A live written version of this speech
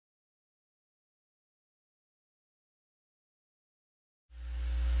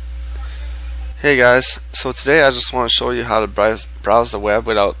Hey guys, so today I just want to show you how to browse the web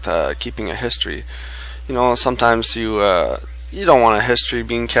without keeping a history. Sometimes you don't want a history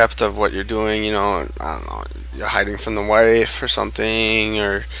being kept of what you're doing. I don't know, you're hiding from the wife or something,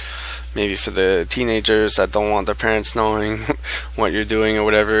 or maybe for the teenagers that don't want their parents knowing what you're doing or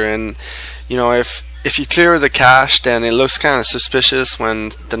whatever. And if you clear the cache, then it looks kind of suspicious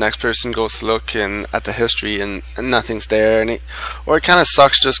when the next person goes to look at the history and nothing's there, or it kind of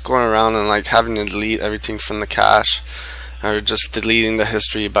sucks just going around and like having to delete everything from the cache, or just deleting the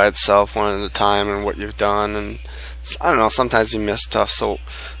history by itself one at a time and what you've done. And I don't know, sometimes you miss stuff. So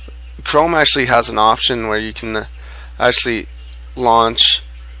Chrome actually has an option where you can actually launch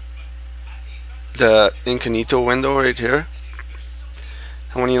the incognito window right here,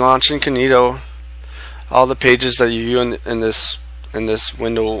 and when you launch incognito, all the pages that you view in this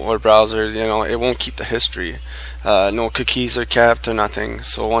window or browser, it won't keep the history. No cookies are kept or nothing.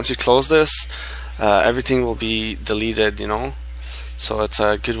 So once you close this, everything will be deleted. So it's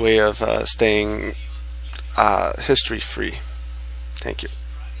a good way of staying history free. Thank you.